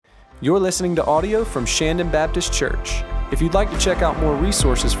You're listening to audio from Shandon Baptist Church. If you'd like to check out more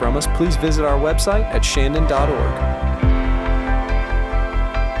resources from us, please visit our website at shandon.org.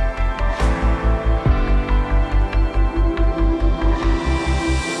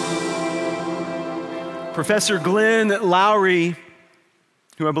 Professor Glenn Loury,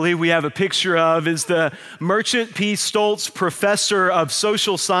 who I believe we have a picture of, is the Merchant P. Stoltz Professor of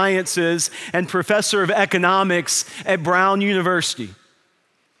Social Sciences and Professor of Economics at Brown University.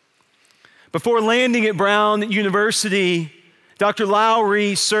 Before landing at Brown University, Dr.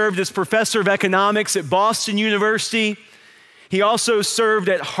 Loury served as Professor of Economics at Boston University. He also served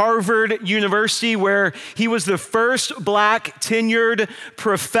at Harvard University, where he was the first Black tenured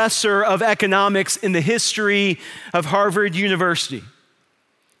professor of economics in the history of Harvard University.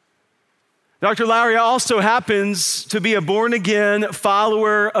 Dr. Loury also happens to be a born-again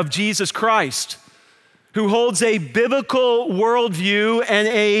follower of Jesus Christ, who holds a biblical worldview and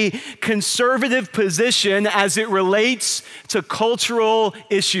a conservative position as it relates to cultural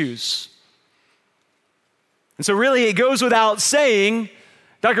issues. And so really, it goes without saying,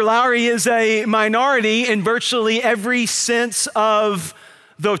 Dr. Loury is a minority in virtually every sense of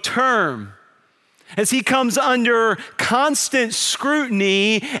the term, as he comes under constant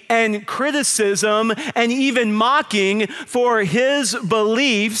scrutiny and criticism and even mocking for his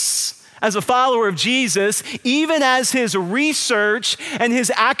beliefs as a follower of Jesus, even as his research and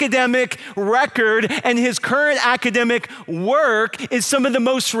his academic record and his current academic work is some of the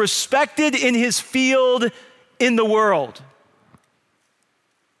most respected in his field in the world.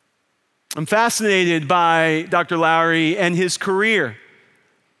 I'm fascinated by Dr. Loury and his career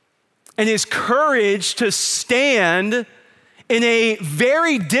and his courage to stand in a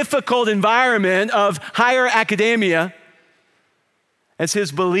very difficult environment of higher academia, as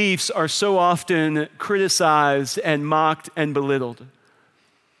his beliefs are so often criticized and mocked and belittled.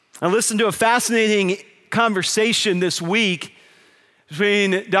 I listened to a fascinating conversation this week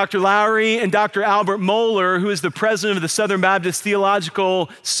between Dr. Loury and Dr. Albert Mohler, who is the president of the Southern Baptist Theological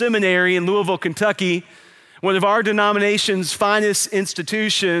Seminary in Louisville, Kentucky, one of our denomination's finest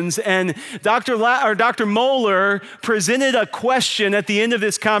institutions. And Dr. Mohler presented a question at the end of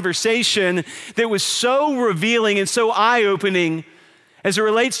this conversation that was so revealing and so eye-opening as it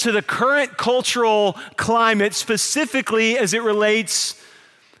relates to the current cultural climate, specifically as it relates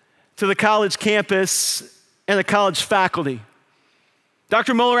to the college campus and the college faculty.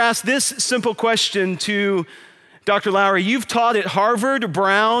 Dr. Mohler asked this simple question to Dr. Loury. You've taught at Harvard,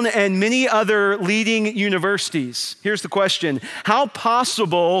 Brown, and many other leading universities. Here's the question. How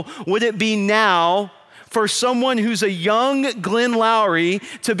possible would it be now for someone who's a young Glenn Loury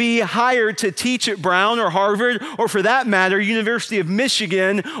to be hired to teach at Brown or Harvard, or for that matter, University of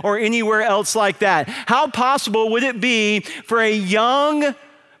Michigan or anywhere else like that? How possible would it be for a young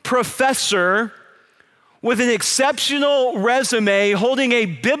professor with an exceptional resume, holding a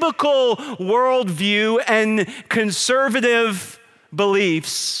biblical worldview and conservative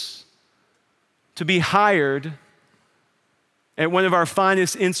beliefs, to be hired at one of our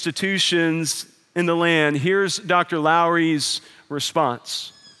finest institutions in the land? Here's Dr. Loury's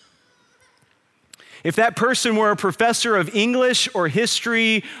response. If that person were a professor of English or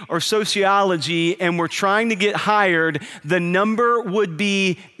history or sociology and were trying to get hired, the number would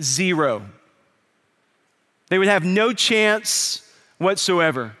be 0. They would have no chance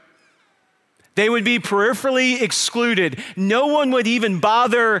whatsoever. They would be peripherally excluded. No one would even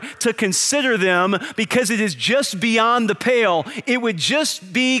bother to consider them because it is just beyond the pale. It would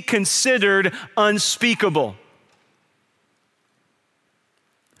just be considered unspeakable.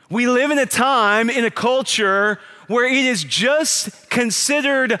 We live in a time, in a culture, where it is just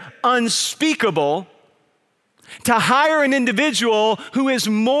considered unspeakable to hire an individual who is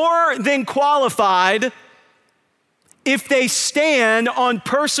more than qualified if they stand on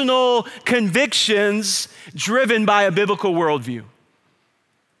personal convictions driven by a biblical worldview.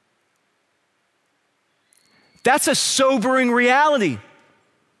 That's a sobering reality.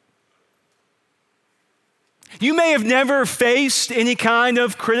 You may have never faced any kind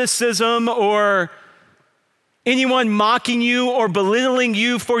of criticism or anyone mocking you or belittling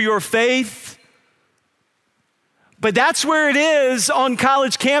you for your faith, but that's where it is on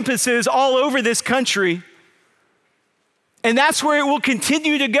college campuses all over this country. And that's where it will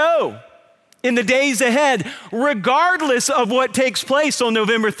continue to go in the days ahead, regardless of what takes place on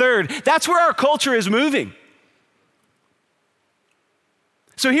November 3rd. That's where our culture is moving.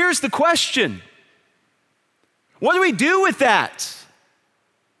 So here's the question. What do we do with that?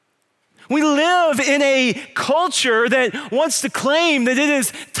 We live in a culture that wants to claim that it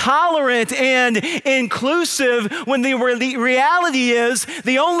is tolerant and inclusive when the reality is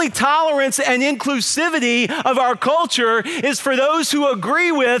the only tolerance and inclusivity of our culture is for those who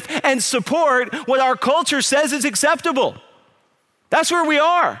agree with and support what our culture says is acceptable. That's where we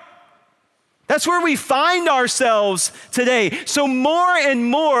are. That's where we find ourselves today. So more and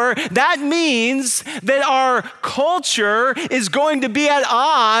more, that means that our culture is going to be at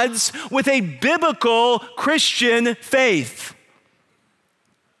odds with a biblical Christian faith.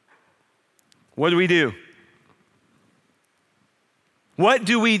 What do we do? What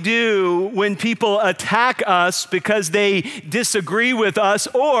do we do when people attack us because they disagree with us,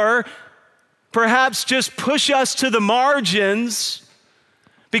 or perhaps just push us to the margins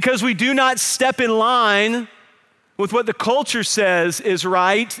because we do not step in line with what the culture says is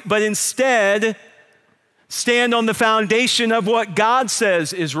right, but instead stand on the foundation of what God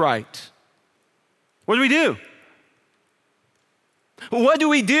says is right? What do we do? What do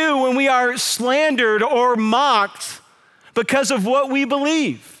we do when we are slandered or mocked because of what we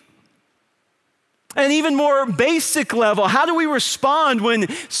believe? And even more basic level, how do we respond when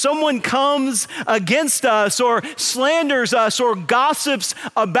someone comes against us or slanders us or gossips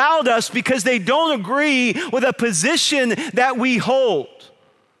about us because they don't agree with a position that we hold?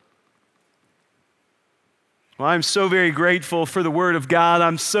 Well, I'm so very grateful for the Word of God.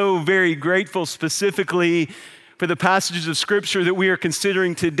 I'm so very grateful specifically for the passages of Scripture that we are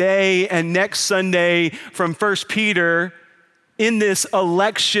considering today and next Sunday from 1 Peter in this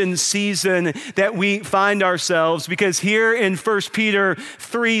election season that we find ourselves, because here in 1 Peter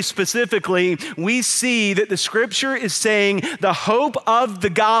 3 specifically, we see that the Scripture is saying the hope of the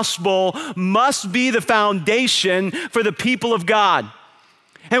gospel must be the foundation for the people of God.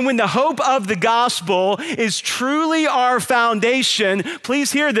 And when the hope of the gospel is truly our foundation,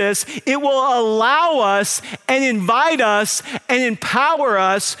 please hear this, it will allow us and invite us and empower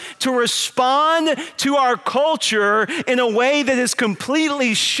us to respond to our culture in a way that is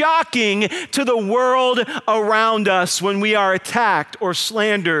completely shocking to the world around us when we are attacked or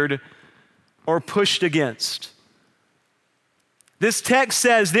slandered or pushed against. This text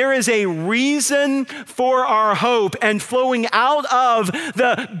says there is a reason for our hope, and flowing out of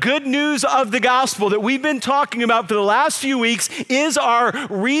the good news of the gospel that we've been talking about for the last few weeks is our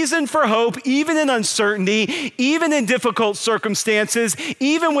reason for hope, even in uncertainty, even in difficult circumstances,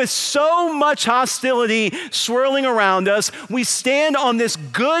 even with so much hostility swirling around us. We stand on this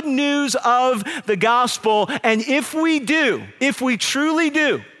good news of the gospel, and if we truly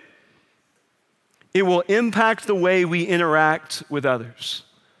do, it will impact the way we interact with others.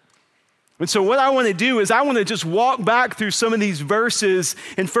 And so what I want to do is I want to just walk back through some of these verses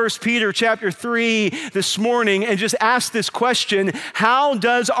in 1 Peter chapter 3 this morning and just ask this question: how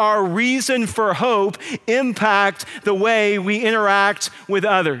does our reason for hope impact the way we interact with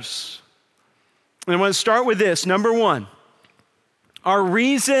others? And I want to start with this. Number one, our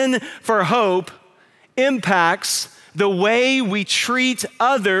reason for hope impacts the way we treat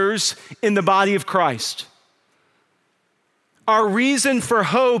others in the body of Christ. Our reason for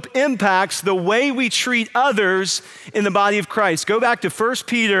hope impacts the way we treat others in the body of Christ. Go back to 1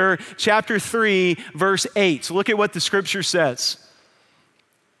 Peter chapter 3, verse 8. So look at what the Scripture says.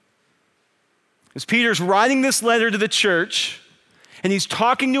 As Peter's writing this letter to the church, and he's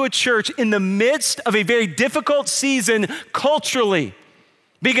talking to a church in the midst of a very difficult season culturally,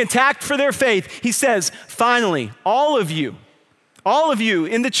 being attacked for their faith, he says, finally, all of you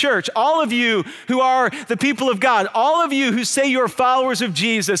in the church, all of you who are the people of God, all of you who say you're followers of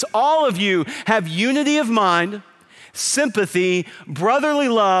Jesus, all of you have unity of mind, sympathy, brotherly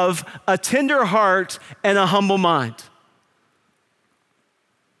love, a tender heart, and a humble mind.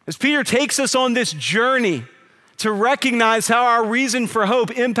 As Peter takes us on this journey to recognize how our reason for hope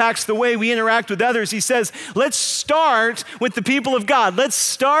impacts the way we interact with others, he says, let's start with the people of God. Let's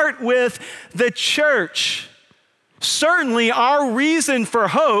start with the church. Certainly, our reason for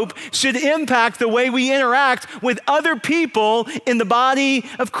hope should impact the way we interact with other people in the body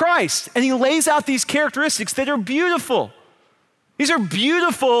of Christ. And he lays out these characteristics that are beautiful. These are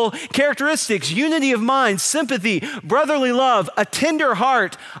beautiful characteristics: unity of mind, sympathy, brotherly love, a tender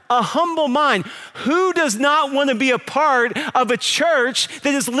heart, a humble mind. Who does not want to be a part of a church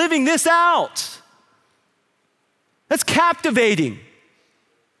that is living this out? That's captivating.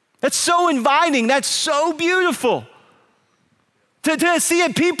 That's so inviting. That's so beautiful. To see a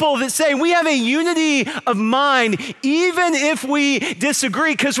people that say we have a unity of mind, even if we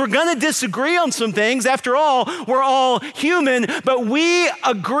disagree, because we're going to disagree on some things. After all, we're all human, but we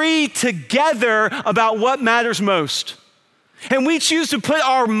agree together about what matters most. And we choose to put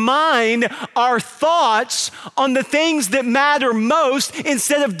our mind, our thoughts on the things that matter most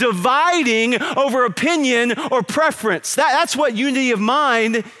instead of dividing over opinion or preference. That's what unity of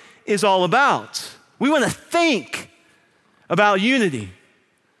mind is all about. We want to think about unity.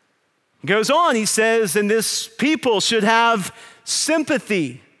 He goes on, he says, and this people should have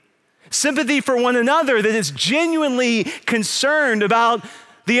sympathy for one another, that is genuinely concerned about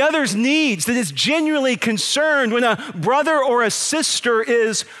the other's needs, that is genuinely concerned when a brother or a sister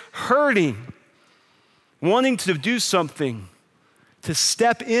is hurting, wanting to do something, to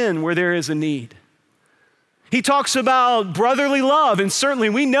step in where there is a need. He talks about brotherly love, and certainly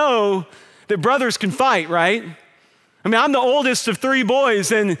we know that brothers can fight, right? I mean, I'm the oldest of 3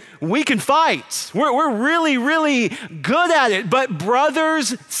 boys, and we can fight. We're really, really good at it, but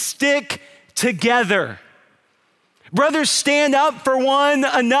brothers stick together. Brothers stand up for one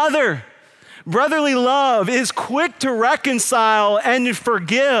another. Brotherly love is quick to reconcile and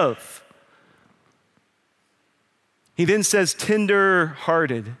forgive. He then says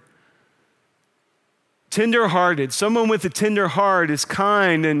tender-hearted. Tender-hearted. Someone with a tender heart is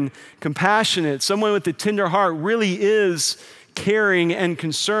kind and compassionate. Someone with a tender heart really is caring and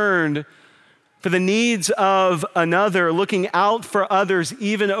concerned for the needs of another, looking out for others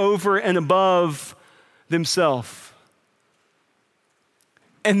even over and above themselves.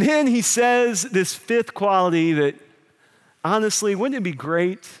 And then he says this 5th quality that, honestly, wouldn't it be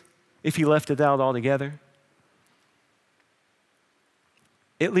great if he left it out altogether?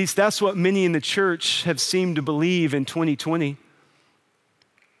 At least that's what many in the church have seemed to believe in 2020.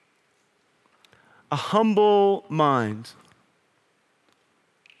 A humble mind.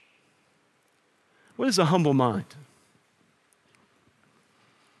 What is a humble mind?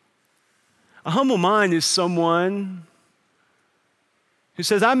 A humble mind is someone who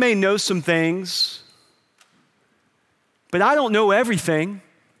says, I may know some things, but I don't know everything.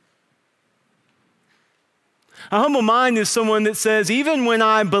 A humble mind is someone that says, even when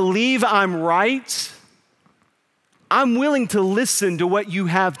I believe I'm right, I'm willing to listen to what you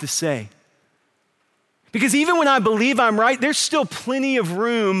have to say. Because even when I believe I'm right, there's still plenty of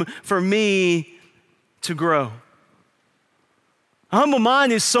room for me to grow. A humble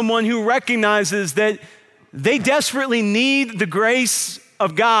mind is someone who recognizes that they desperately need the grace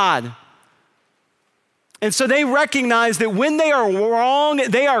of God. And so they recognize that when they are wrong,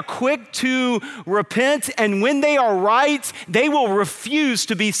 they are quick to repent, and when they are right, they will refuse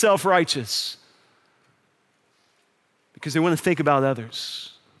to be self-righteous because they want to think about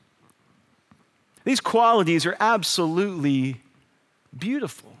others. These qualities are absolutely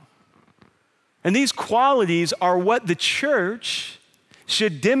beautiful. And these qualities are what the church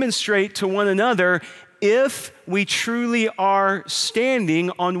should demonstrate to one another if we truly are standing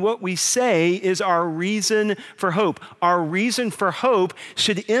on what we say is our reason for hope. Our reason for hope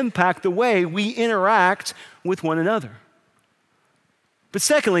should impact the way we interact with one another. But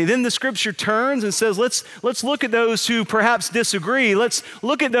secondly, then the scripture turns and says, let's look at those who perhaps disagree. Let's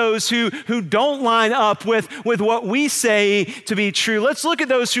look at those who don't line up with what we say to be true. Let's look at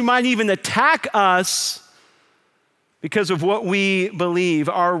those who might even attack us because of what we believe.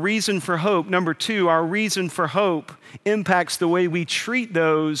 Our reason for hope. Number 2, our reason for hope impacts the way we treat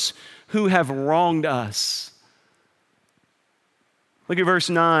those who have wronged us. Look at verse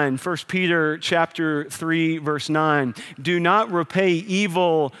 9, 1 Peter chapter 3, verse 9. Do not repay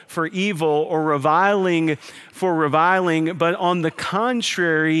evil for evil or reviling for reviling, but on the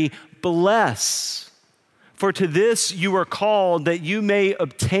contrary, bless. For to this you are called, that you may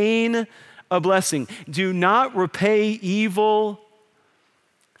obtain a blessing. Do not repay evil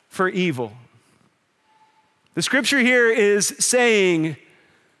for evil. The scripture here is saying,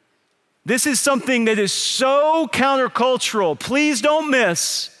 this is something that is so countercultural. Please don't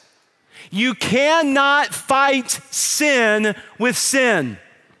miss. You cannot fight sin with sin.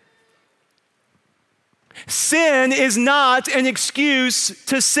 Sin is not an excuse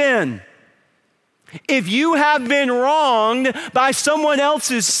to sin. If you have been wronged by someone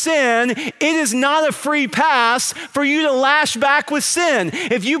else's sin, it is not a free pass for you to lash back with sin.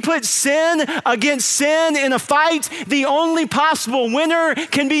 If you put sin against sin in a fight, the only possible winner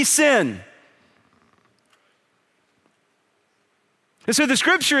can be sin. And so the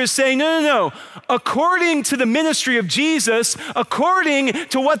scripture is saying, no. According to the ministry of Jesus, according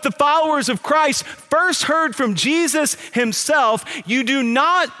to what the followers of Christ first heard from Jesus himself, you do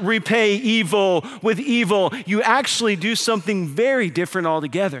not repay evil with evil. You actually do something very different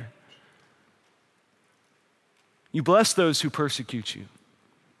altogether. You bless those who persecute you.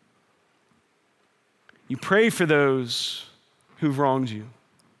 You pray for those who've wronged you.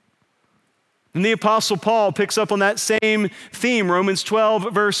 And the Apostle Paul picks up on that same theme, Romans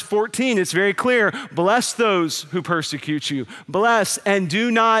 12, verse 14. It's very clear. Bless those who persecute you. Bless and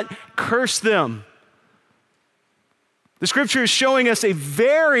do not curse them. The scripture is showing us a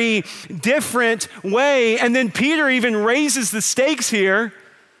very different way. And then Peter even raises the stakes here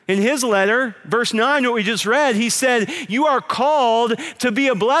in his letter. Verse 9, what we just read, he said, you are called to be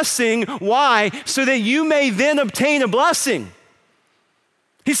a blessing. Why? So that you may then obtain a blessing.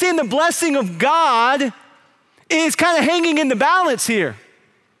 He's saying the blessing of God is kind of hanging in the balance here.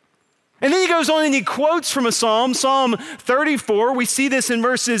 And then he goes on and he quotes from a psalm, Psalm 34. We see this in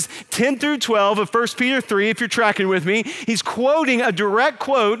verses 10 through 12 of 1 Peter 3, if you're tracking with me. He's quoting a direct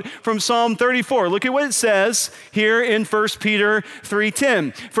quote from Psalm 34. Look at what it says here in 1 Peter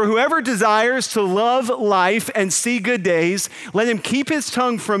 3:10. For whoever desires to love life and see good days, let him keep his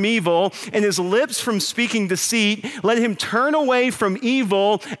tongue from evil and his lips from speaking deceit. Let him turn away from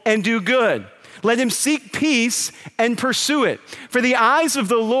evil and do good. Let him seek peace and pursue it. For the eyes of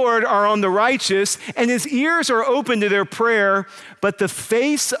the Lord are on the righteous, and his ears are open to their prayer, but the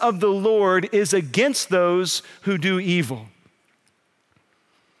face of the Lord is against those who do evil.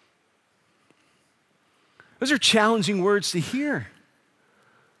 Those are challenging words to hear.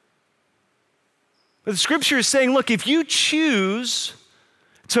 But the scripture is saying, look, if you choose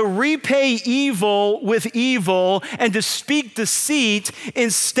to repay evil with evil and to speak deceit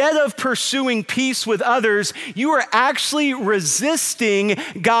instead of pursuing peace with others, you are actually resisting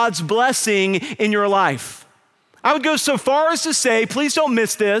God's blessing in your life. I would go so far as to say, please don't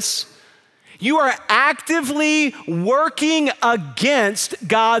miss this, you are actively working against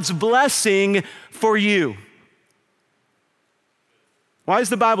God's blessing for you. Why does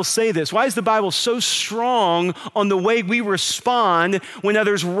the Bible say this? Why is the Bible so strong on the way we respond when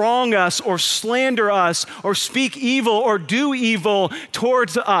others wrong us or slander us or speak evil or do evil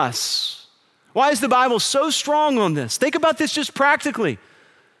towards us? Why is the Bible so strong on this? Think about this just practically.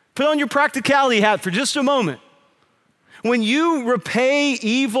 Put on your practicality hat for just a moment. When you repay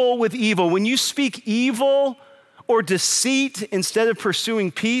evil with evil, when you speak evil or deceit instead of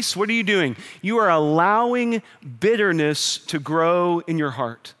pursuing peace, what are you doing? You are allowing bitterness to grow in your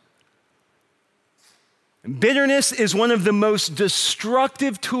heart. Bitterness is one of the most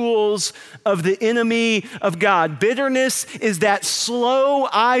destructive tools of the enemy of God. Bitterness is that slow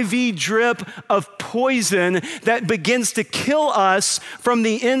IV drip of poison that begins to kill us from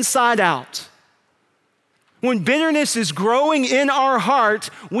the inside out. When bitterness is growing in our heart,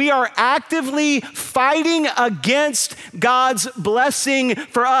 we are actively fighting against God's blessing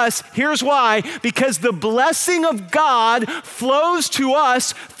for us. Here's why: because the blessing of God flows to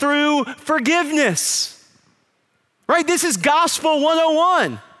us through forgiveness. Right? This is gospel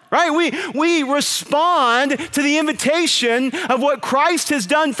 101. Right? We respond to the invitation of what Christ has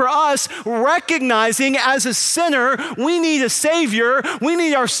done for us, recognizing as a sinner, we need a Savior. We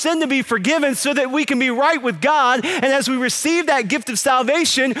need our sin to be forgiven so that we can be right with God. And as we receive that gift of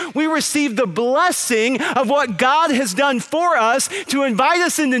salvation, we receive the blessing of what God has done for us to invite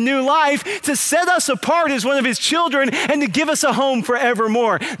us into new life, to set us apart as one of His children, and to give us a home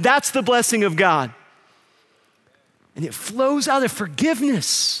forevermore. That's the blessing of God. And it flows out of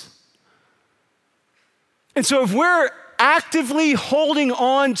forgiveness. And so if we're actively holding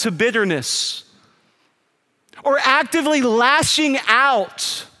on to bitterness or actively lashing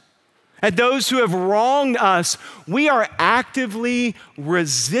out at those who have wronged us, we are actively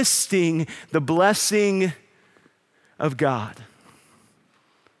resisting the blessing of God.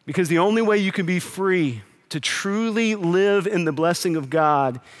 Because the only way you can be free to truly live in the blessing of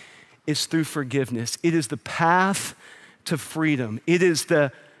God is through forgiveness. It is the path to freedom. It is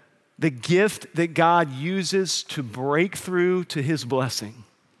the gift that God uses to break through to His blessing.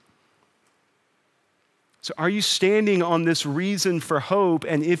 So are you standing on this reason for hope?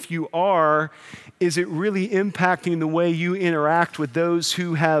 And if you are, is it really impacting the way you interact with those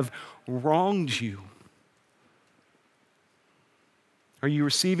who have wronged you? Are you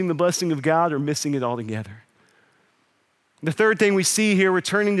receiving the blessing of God or missing it altogether? The third thing we see here,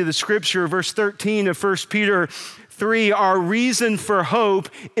 returning to the scripture, verse 13 of 1 Peter 3, our reason for hope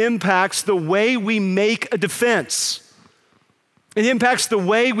impacts the way we make a defense. It impacts the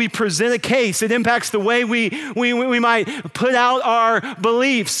way we present a case. It impacts the way we might put out our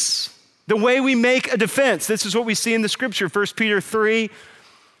beliefs, the way we make a defense. This is what we see in the scripture, 1 Peter 3,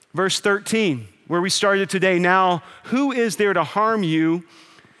 verse 13, where we started today. Now, who is there to harm you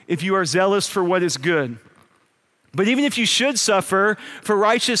if you are zealous for what is good? But even if you should suffer for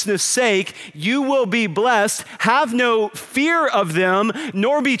righteousness' sake, you will be blessed. Have no fear of them,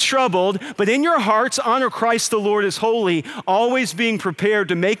 nor be troubled, but in your hearts honor Christ the Lord as holy, always being prepared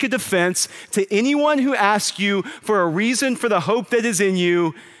to make a defense to anyone who asks you for a reason for the hope that is in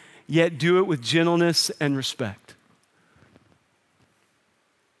you, yet do it with gentleness and respect.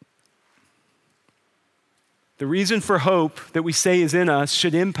 The reason for hope that we say is in us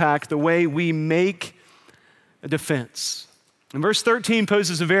should impact the way we make a defense. And verse 13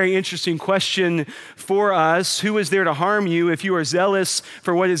 poses a very interesting question for us. Who is there to harm you if you are zealous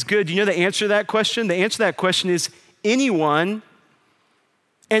for what is good? Do you know the answer to that question? The answer to that question is anyone,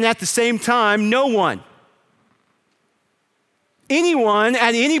 and at the same time, no one. Anyone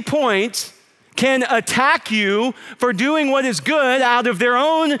at any point can attack you for doing what is good out of their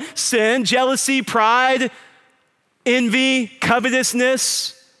own sin, jealousy, pride, envy,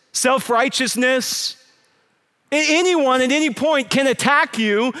 covetousness, self-righteousness. Anyone at any point can attack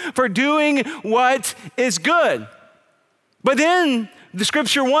you for doing what is good. But then the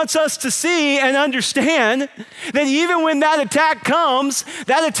scripture wants us to see and understand that even when that attack comes,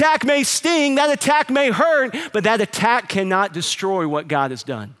 that attack may sting, that attack may hurt, but that attack cannot destroy what God has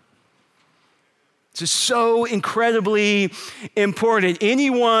done. This is so incredibly important.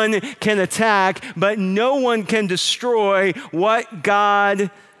 Anyone can attack, but no one can destroy what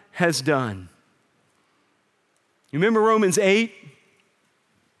God has done. You remember Romans 8?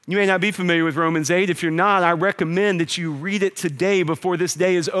 You may not be familiar with Romans 8. If you're not, I recommend that you read it today before this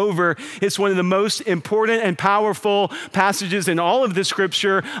day is over. It's one of the most important and powerful passages in all of the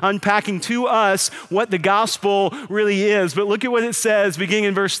scripture, unpacking to us what the gospel really is. But look at what it says, beginning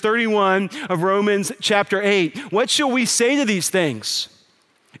in verse 31 of Romans chapter 8. What shall we say to these things?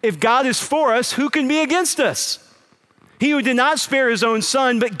 If God is for us, who can be against us? He who did not spare his own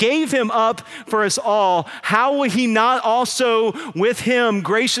son, but gave him up for us all, how will he not also with him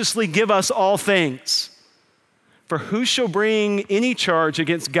graciously give us all things? For who shall bring any charge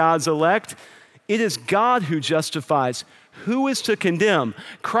against God's elect? It is God who justifies. Who is to condemn?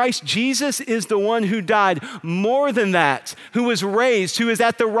 Christ Jesus is the one who died. More than that, who was raised, who is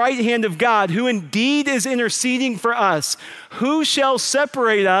at the right hand of God, who indeed is interceding for us. Who shall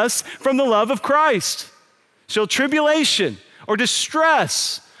separate us from the love of Christ? Shall tribulation or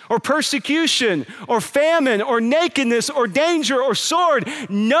distress or persecution or famine or nakedness or danger or sword?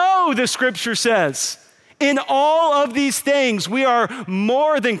 No, the scripture says. In all of these things, we are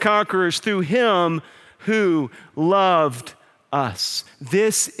more than conquerors through him who loved us.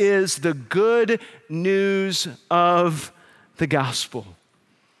 This is the good news of the gospel.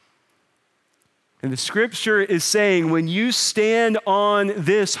 And the scripture is saying when you stand on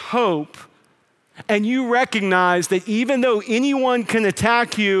this hope, and you recognize that even though anyone can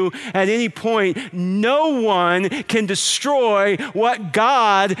attack you at any point, no one can destroy what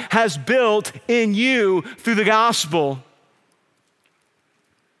God has built in you through the gospel.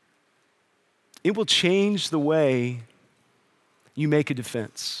 It will change the way you make a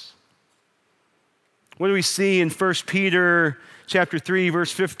defense. What do we see in 1 Peter chapter 3,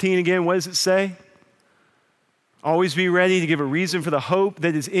 verse 15 again? What does it say? Always be ready to give a reason for the hope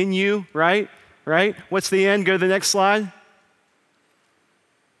that is in you, right? Right? What's the end? Go to the next slide.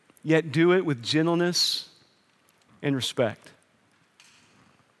 Yet do it with gentleness and respect.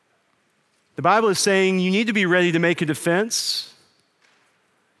 The Bible is saying you need to be ready to make a defense.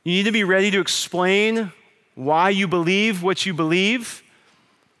 You need to be ready to explain why you believe what you believe.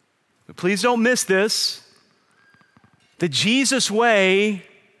 But please don't miss this. The Jesus way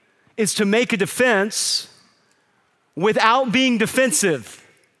is to make a defense without being defensive.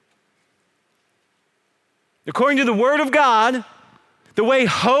 According to the Word of God, the way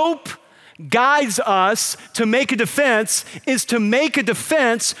hope guides us to make a defense is to make a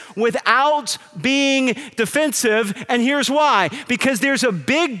defense without being defensive. And here's why. Because there's a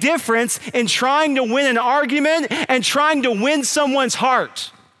big difference in trying to win an argument and trying to win someone's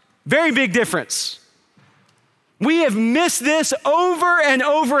heart. Very big difference. We have missed this over and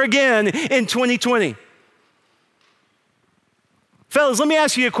over again in 2020. Fellas, let me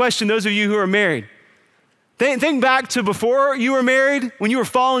ask you a question, those of you who are married. Think back to before you were married, when you were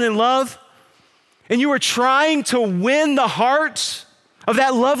falling in love, and you were trying to win the heart of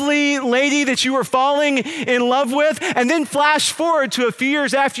that lovely lady that you were falling in love with, and then flash forward to a few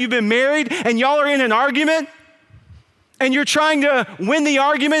years after you've been married, and y'all are in an argument, and you're trying to win the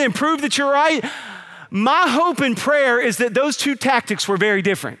argument and prove that you're right. My hope and prayer is that those two tactics were very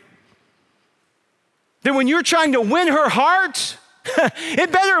different. That when you're trying to win her heart,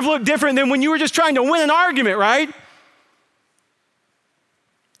 it better have looked different than when you were just trying to win an argument, right?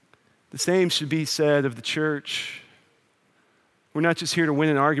 The same should be said of the church We're not just here to win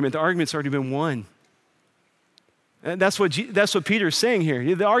an argument. The argument's already been won. And that's what Peter's saying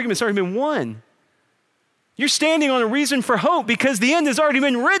here. The argument's already been won. You're standing on a reason for hope because the end has already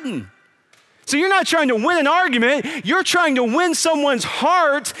been written. So you're not trying to win an argument. You're trying to win someone's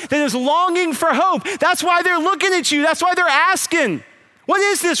heart that is longing for hope. That's why they're looking at you. That's why they're asking, what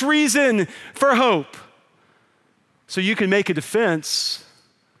is this reason for hope? So you can make a defense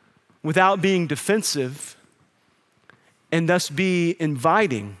without being defensive and thus be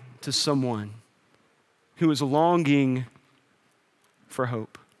inviting to someone who is longing for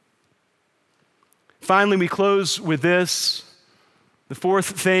hope. Finally, we close with this. The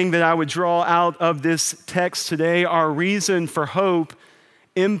fourth thing that I would draw out of this text today, our reason for hope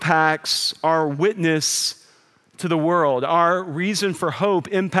impacts our witness to the world. Our reason for hope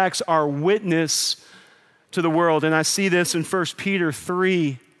impacts our witness to the world. And I see this in 1 Peter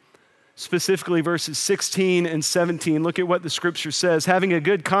 3, specifically verses 16 and 17. Look at what the scripture says. Having a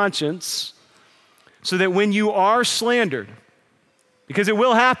good conscience, so that when you are slandered, because it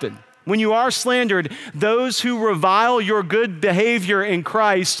will happen, when you are slandered, those who revile your good behavior in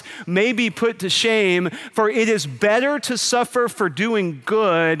Christ may be put to shame, for it is better to suffer for doing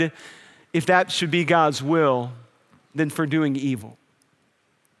good, if that should be God's will, than for doing evil.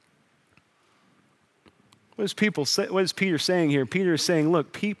 What is Peter saying here? Peter is saying,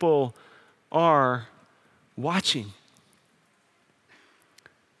 look, people are watching.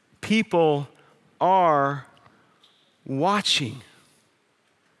 People are watching.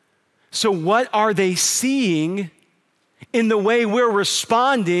 So what are they seeing in the way we're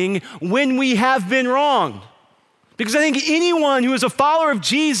responding when we have been wronged? Because I think anyone who is a follower of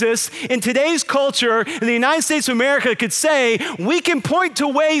Jesus in today's culture in the United States of America could say, we can point to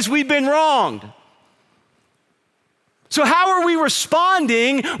ways we've been wronged. So how are we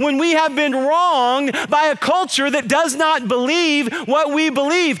responding when we have been wronged by a culture that does not believe what we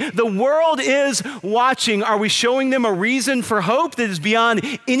believe? The world is watching. Are we showing them a reason for hope that is beyond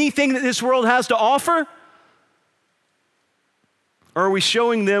anything that this world has to offer? Or are we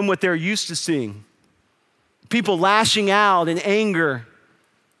showing them what they're used to seeing? People lashing out in anger,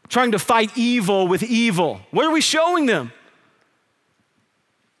 trying to fight evil with evil. What are we showing them?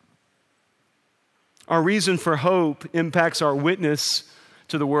 Our reason for hope impacts our witness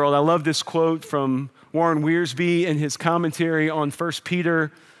to the world. I love this quote from Warren Wiersbe in his commentary on 1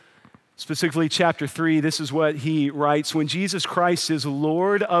 Peter, specifically chapter 3. This is what he writes. When Jesus Christ is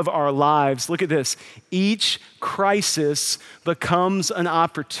Lord of our lives, look at this, each crisis becomes an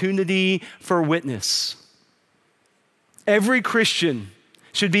opportunity for witness. Every Christian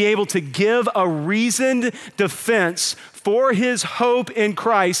should be able to give a reasoned defense for his hope in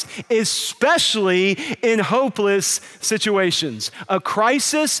Christ, especially in hopeless situations. A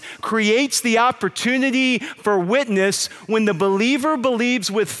crisis creates the opportunity for witness when the believer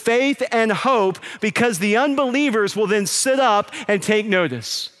believes with faith and hope, because the unbelievers will then sit up and take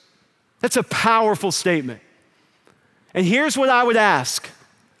notice. That's a powerful statement. And here's what I would ask.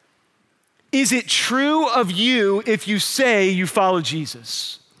 Is it true of you if you say you follow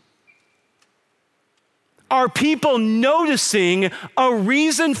Jesus? Are people noticing a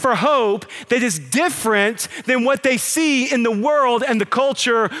reason for hope that is different than what they see in the world and the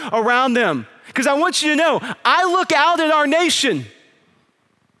culture around them? Because I want you to know, I look out at our nation.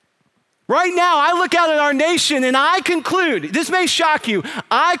 Right now, I look out at our nation and I conclude, this may shock you,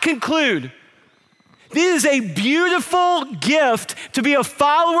 I conclude this is a beautiful gift to be a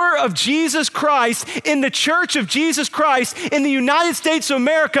follower of Jesus Christ in the church of Jesus Christ in the United States of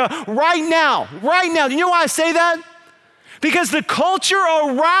America right now. Right now. Do you know why I say that? Because the culture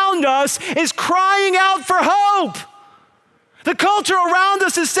around us is crying out for hope. The culture around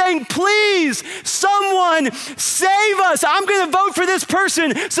us is saying, please, someone save us. I'm going to vote for this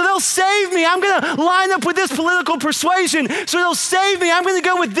person so they'll save me. I'm going to line up with this political persuasion so they'll save me. I'm going to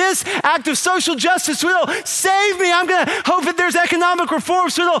go with this act of social justice so they'll save me. I'm going to hope that there's economic reform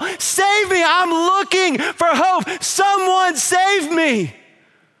so they'll save me. I'm looking for hope. Someone save me.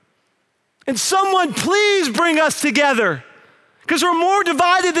 And someone please bring us together, because we're more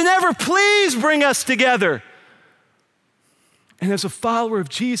divided than ever. Please bring us together. And as a follower of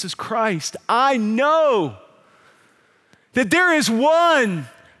Jesus Christ, I know that there is one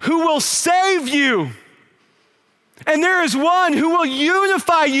who will save you. And there is one who will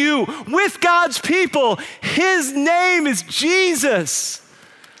unify you with God's people. His name is Jesus.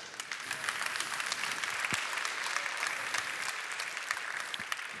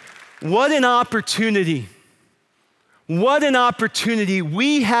 What an opportunity. What an opportunity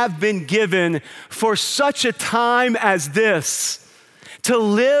we have been given for such a time as this, to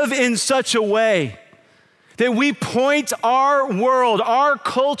live in such a way that we point our world, our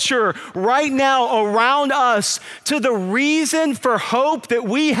culture right now around us to the reason for hope that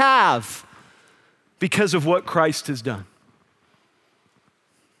we have because of what Christ has done.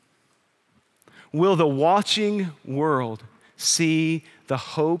 Will the watching world see the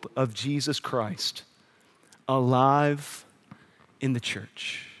hope of Jesus Christ alive in the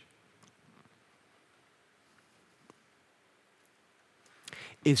church?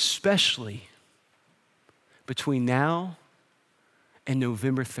 Especially between now and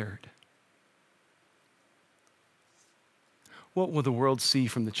November 3rd. What will the world see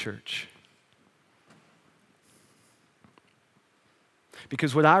from the church?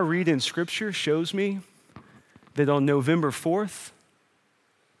 Because what I read in Scripture shows me that on November 4th,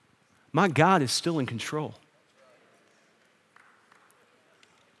 my God is still in control.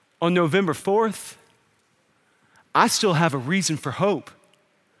 On November 4th, I still have a reason for hope.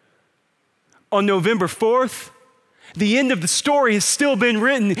 On November 4th, the end of the story has still been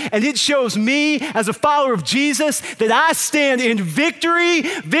written, and it shows me as a follower of Jesus that I stand in victory,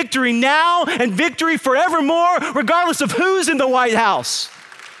 victory now, and victory forevermore, regardless of who's in the White House.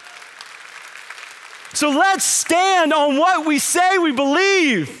 So let's stand on what we say we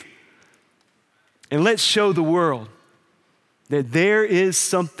believe, and let's show the world that there is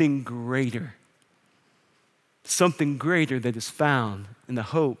something greater that is found in the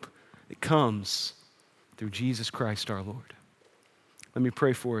hope that comes through Jesus Christ our Lord. Let me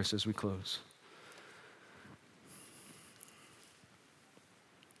pray for us as we close.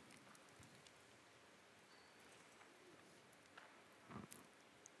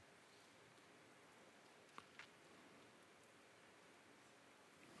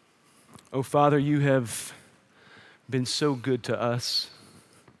 Oh, Father, you have been so good to us,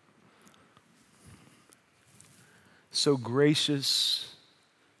 so gracious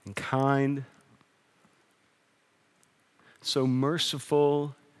and kind, so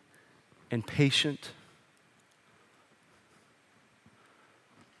merciful and patient.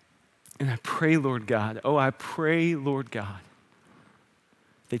 And I pray, Lord God,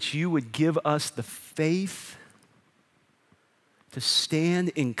 that you would give us the faith to stand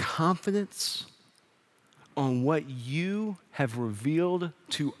in confidence on what you have revealed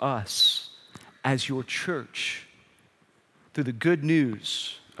to us as your church through the good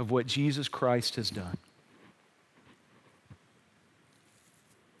news of what Jesus Christ has done.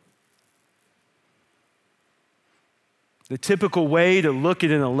 The typical way to look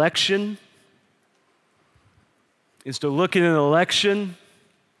at an election is to look at an election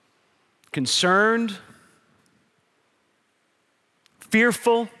concerned,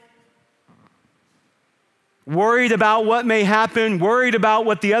 fearful, worried about what may happen, worried about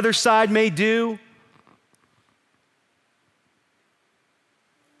what the other side may do.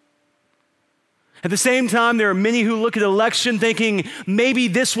 At the same time, there are many who look at election thinking, maybe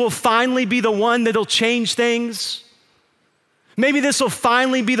this will finally be the one that'll change things. Maybe this will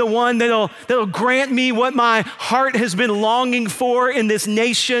finally be the one that'll grant me what my heart has been longing for in this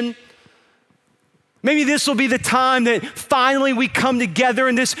nation. Maybe this will be the time that finally we come together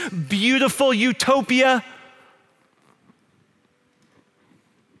in this beautiful utopia.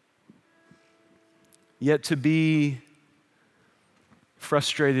 Yet to be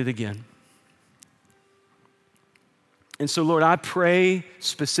frustrated again. And so, Lord, I pray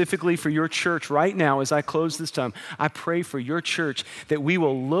specifically for your church right now as I close this time. I pray for your church that we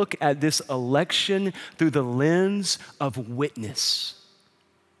will look at this election through the lens of witness.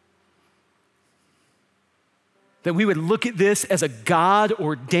 That we would look at this as a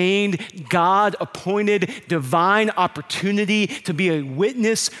God-ordained, God-appointed, divine opportunity to be a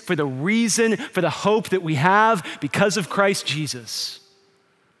witness for the reason, for the hope that we have because of Christ Jesus.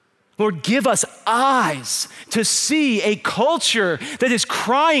 Lord, give us eyes to see a culture that is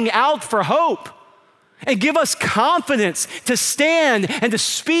crying out for hope. And give us confidence to stand and to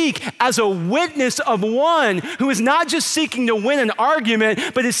speak as a witness of one who is not just seeking to win an argument,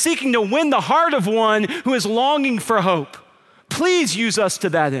 but is seeking to win the heart of one who is longing for hope. Please use us to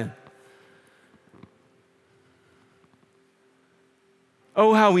that end.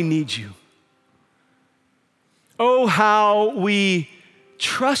 Oh, how we need you. Oh, how we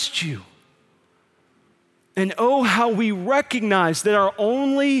trust you. And oh, how we recognize that our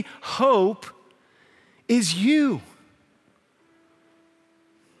only hope is you.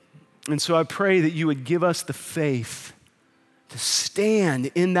 And so I pray that you would give us the faith to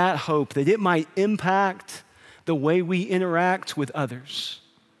stand in that hope, that it might impact the way we interact with others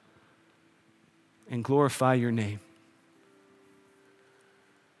and glorify your name.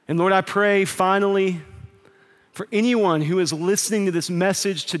 And Lord, I pray finally for anyone who is listening to this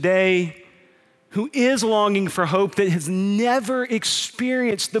message today who is longing for hope, that has never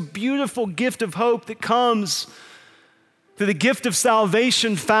experienced the beautiful gift of hope that comes through the gift of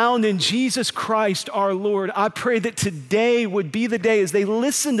salvation found in Jesus Christ our Lord. I pray that today would be the day as they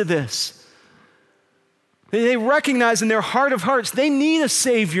listen to this, that they recognize in their heart of hearts they need a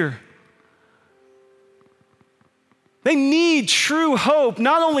Savior. They need true hope,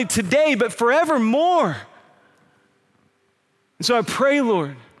 not only today, but forevermore. And so I pray,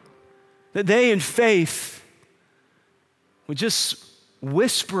 Lord, that they in faith would just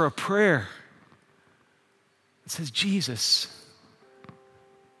whisper a prayer that says, Jesus,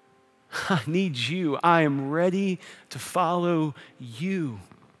 I need you. I am ready to follow you.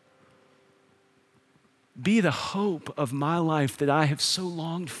 Be the hope of my life that I have so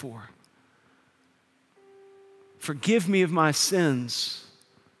longed for. Forgive me of my sins,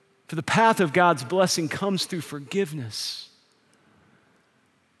 for the path of God's blessing comes through forgiveness.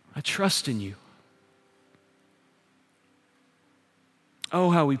 I trust in you. Oh,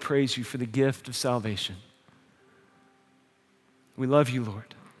 how we praise you for the gift of salvation. We love you,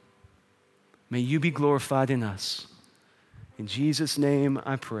 Lord. May you be glorified in us. In Jesus' name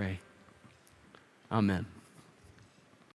I pray. Amen.